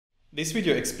This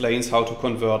video explains how to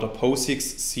convert a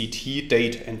POSIXct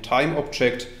date and time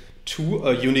object to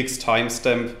a UNIX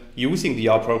timestamp using the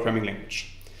R programming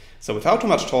language. So without too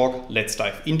much talk, let's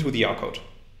dive into the R code.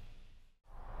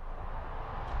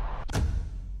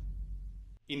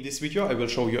 In this video I will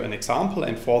show you an example,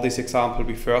 and for this example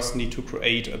we first need to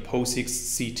create a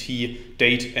POSIXct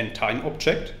date and time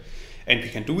object. And we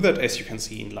can do that, as you can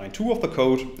see, in line 2 of the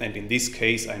code, and in this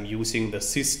case I'm using the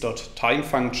Sys.time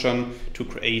function to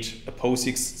create a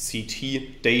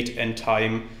POSIXct date and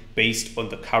time based on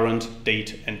the current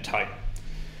date and time.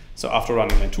 So after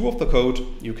running line 2 of the code,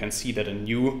 you can see that a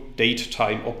new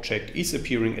date-time object is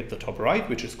appearing at the top right,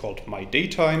 which is called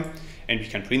myDateTime, and we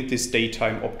can print this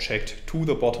datetime object to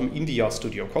the bottom in the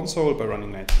RStudio console by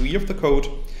running line 3 of the code.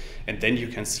 And then you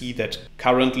can see that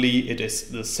currently it is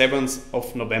the 7th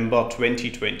of November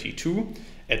 2022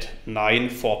 at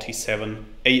 9:47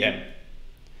 AM.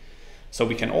 So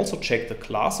we can also check the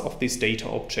class of this data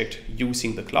object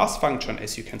using the class function,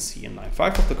 as you can see in line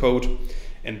 5 of the code.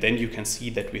 And then you can see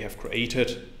that we have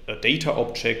created a data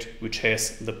object which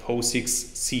has the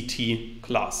POSIXct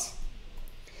class.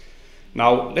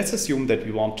 Now let's assume that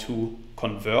we want to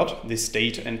convert this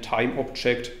date and time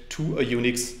object to a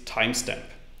UNIX timestamp.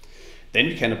 Then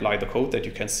we can apply the code that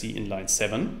you can see in line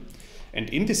 7. And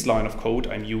in this line of code,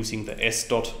 I'm using the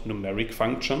as.numeric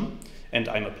function, and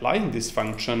I'm applying this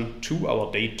function to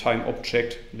our datetime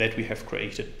object that we have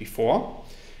created before.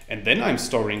 And then I'm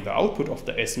storing the output of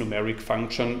the as.numeric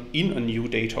function in a new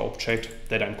data object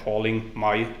that I'm calling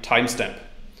my timestamp.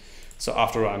 So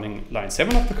after running line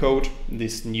 7 of the code,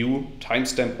 this new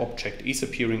timestamp object is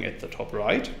appearing at the top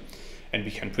right. And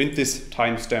we can print this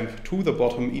timestamp to the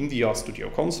bottom in the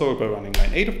RStudio console by running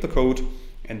line 8 of the code.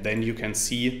 And then you can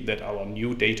see that our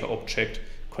new data object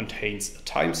contains a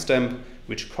timestamp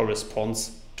which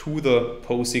corresponds to the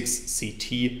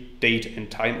POSIXct date and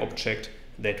time object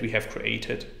that we have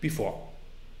created before.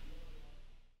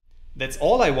 That's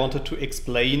all I wanted to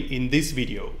explain in this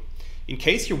video. In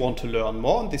case you want to learn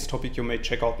more on this topic, you may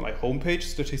check out my homepage,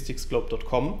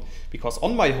 statisticsglobe.com, because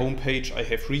on my homepage I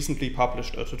have recently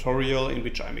published a tutorial in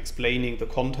which I'm explaining the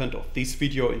content of this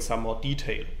video in some more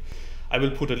detail. I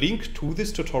will put a link to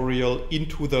this tutorial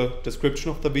into the description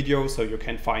of the video, so you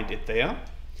can find it there.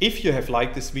 If you have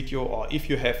liked this video or if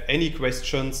you have any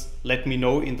questions, let me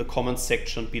know in the comments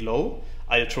section below.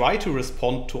 I'll try to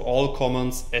respond to all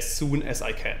comments as soon as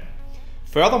I can.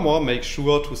 Furthermore, make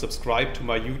sure to subscribe to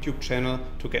my YouTube channel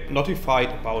to get notified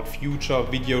about future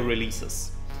video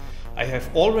releases. I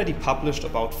have already published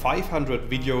about 500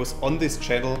 videos on this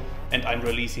channel, and I'm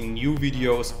releasing new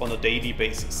videos on a daily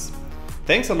basis.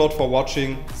 Thanks a lot for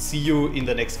watching. See you in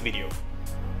the next video.